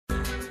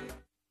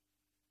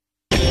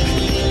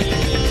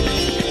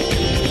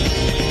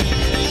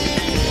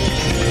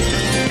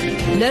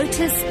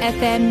Lotus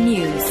FM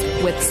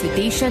News with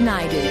Sudisha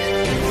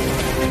Naidu.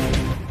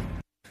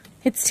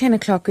 It's 10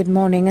 o'clock. Good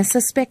morning. A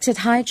suspected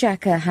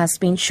hijacker has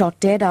been shot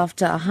dead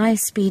after a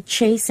high-speed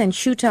chase and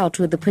shootout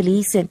with the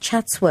police in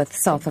Chatsworth,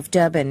 south of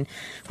Durban.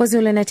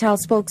 KwaZulu-Natal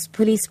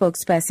police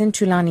spokesperson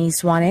Thulani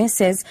Zwane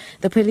says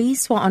the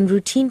police were on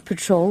routine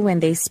patrol when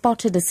they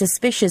spotted a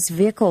suspicious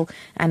vehicle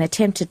and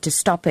attempted to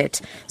stop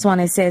it.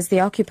 Zwane says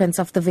the occupants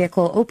of the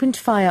vehicle opened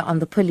fire on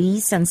the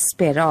police and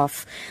sped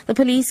off. The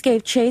police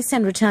gave chase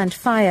and returned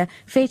fire,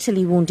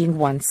 fatally wounding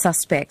one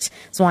suspect.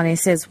 Zwane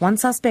says one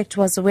suspect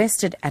was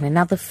arrested and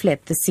another fled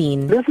the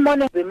scene. This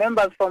morning, the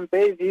members from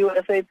Bayview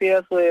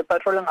SAPS were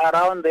patrolling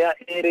around their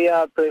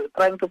area,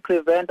 trying to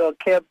prevent or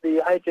curb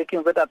the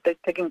hijacking that are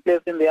taking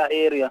place in their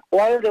area.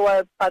 While they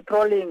were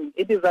patrolling,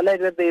 it is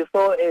alleged that they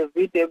saw a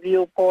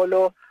VW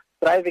Polo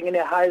driving in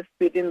a high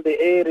speed in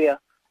the area.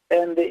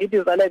 And it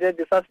is alleged that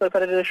the suspect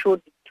started to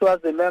shoot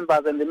towards the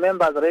members, and the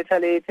members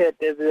retaliated.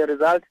 As a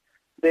result,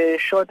 they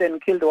shot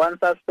and killed one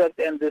suspect,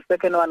 and the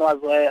second one was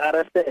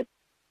arrested.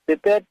 The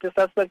third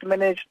suspect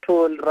managed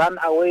to run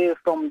away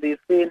from the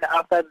scene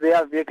after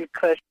their vehicle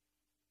crashed.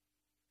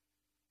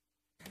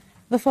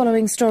 The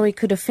following story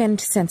could offend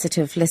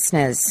sensitive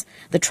listeners.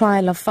 The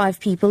trial of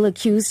 5 people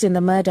accused in the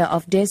murder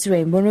of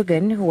Desiree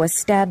Murugan, who was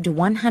stabbed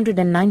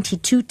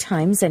 192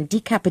 times and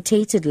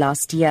decapitated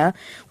last year,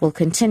 will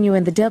continue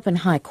in the Durban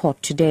High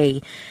Court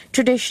today.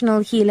 Traditional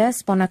healer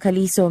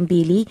Sponakaliso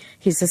Mbili,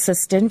 his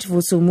assistant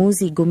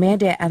Vusumuzi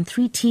Gumede, and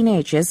 3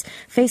 teenagers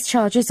face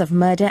charges of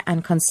murder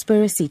and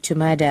conspiracy to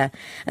murder.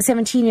 A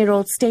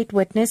 17-year-old state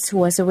witness who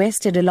was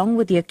arrested along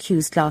with the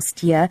accused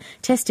last year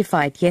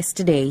testified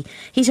yesterday.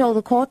 He told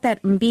the court that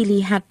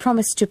Mbili had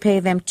promised to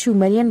pay them 2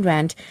 million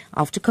rand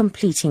after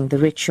completing the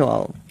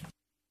ritual.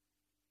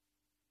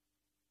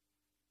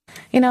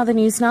 In other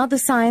news now, the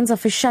signs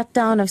of a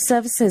shutdown of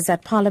services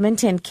at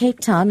Parliament in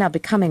Cape Town are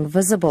becoming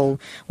visible.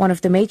 One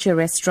of the major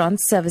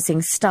restaurants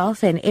servicing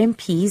staff and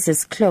MPs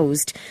is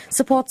closed.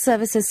 Support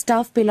services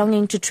staff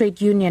belonging to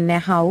trade union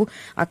Nehau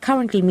are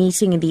currently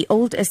meeting in the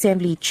old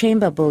Assembly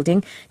Chamber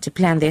building to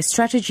plan their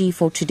strategy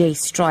for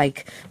today's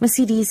strike.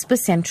 Mercedes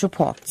Besent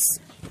reports.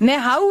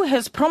 Nehau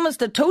has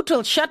promised a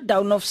total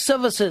shutdown of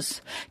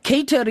services,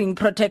 catering,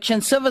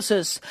 protection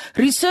services.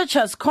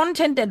 Researchers,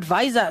 content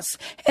advisors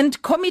and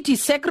committee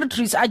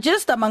secretaries are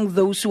just among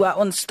those who are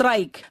on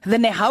strike. The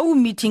Nehau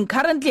meeting,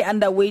 currently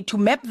underway to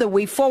map the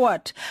way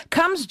forward,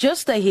 comes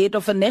just ahead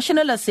of a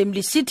National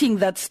Assembly sitting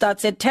that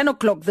starts at 10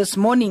 o'clock this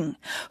morning.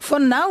 For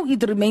now,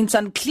 it remains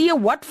unclear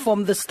what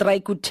form the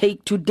strike would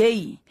take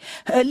today.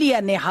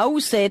 Earlier,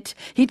 Nehau said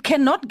it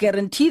cannot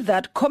guarantee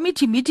that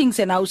committee meetings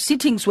and house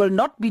sittings will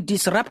not be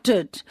disrupted.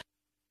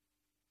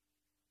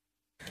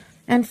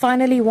 And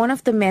finally, one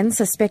of the men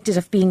suspected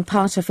of being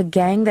part of a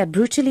gang that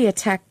brutally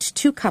attacked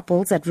 2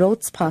 couples at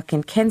Rhodes Park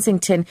in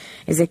Kensington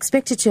is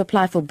expected to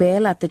apply for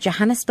bail at the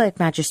Johannesburg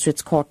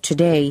Magistrates Court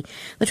today.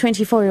 The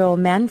 24-year-old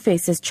man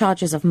faces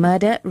charges of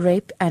murder,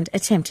 rape and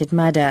attempted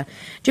murder.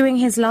 During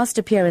his last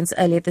appearance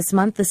earlier this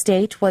month, the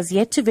state was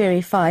yet to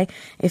verify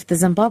if the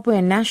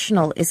Zimbabwean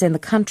national is in the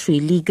country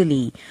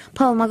legally.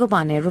 Paul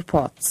Magobane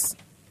reports.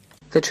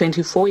 The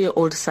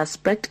 24-year-old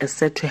suspect is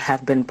said to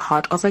have been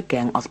part of a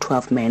gang of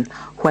 12 men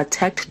who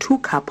attacked 2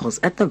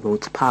 couples at the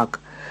Rhodes Park.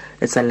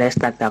 It's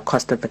alleged that they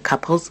accosted the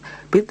couples,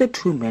 beat the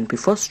 2 men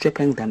before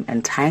stripping them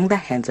and tying their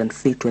hands and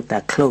feet with their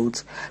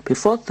clothes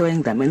before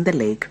throwing them in the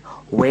lake,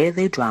 where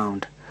they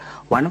drowned.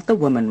 One of the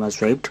women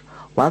was raped,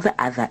 while the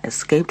other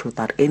escaped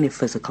without any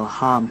physical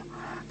harm.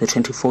 The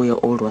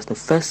 24-year-old was the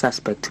first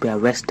suspect to be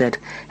arrested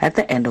at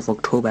the end of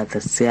October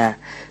this year.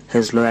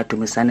 His lawyer,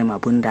 Dumisani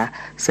Mabunda,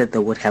 said they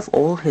would have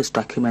all his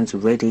documents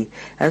ready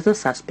as the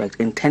suspect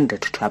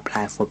intended to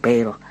apply for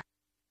bail.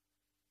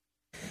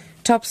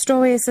 Top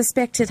story: a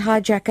suspected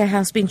hijacker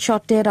has been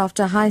shot dead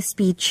after a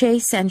high-speed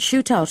chase and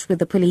shootout with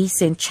the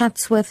police in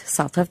Chatsworth,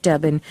 south of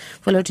Durban.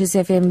 For Lotus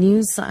FM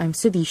News, I'm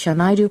Sudisha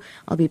Naidu.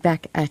 I'll be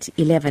back at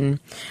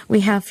 11. We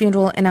have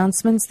funeral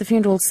announcements. The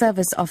funeral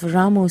service of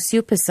Ramu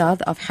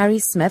Supasad of Harry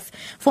Smith,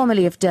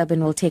 formerly of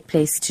Durban, will take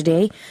place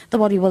today. The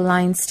body will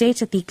lie in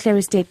state at the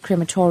Clare State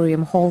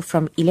Crematorium Hall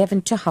from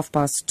 11 to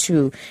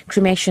 2:30.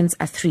 Cremations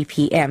at 3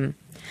 p.m.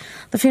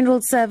 The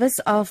funeral service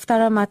of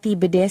Taramati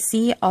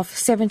Bedesi of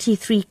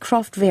 73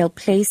 Croftvale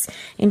Place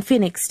in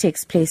Phoenix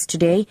takes place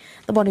today.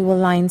 The body will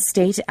lie in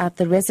state at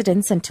the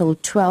residence until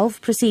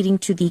 12, proceeding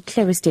to the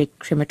Clare State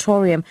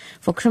Crematorium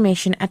for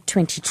cremation at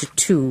 20 to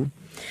 2.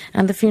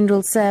 And the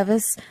funeral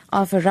service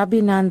of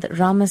Rabinand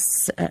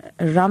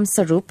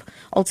Ramsarup,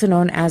 also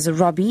known as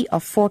Robbie,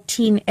 of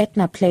 14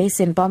 Etna Place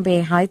in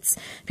Bombay Heights,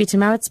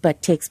 Pietermaritzburg,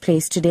 takes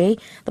place today.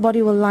 The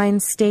body will lie in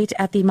state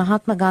at the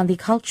Mahatma Gandhi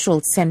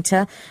Cultural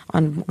Centre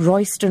on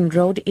Royston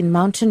Road in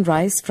Mountain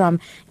Rise from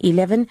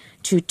 11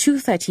 to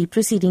 2:30,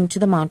 proceeding to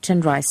the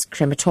Mountain Rise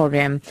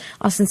Crematorium.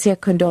 Our sincere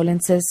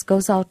condolences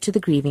goes out to the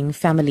grieving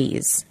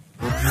families.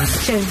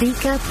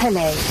 Shavika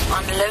Pillay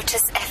on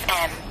Lotus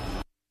FM.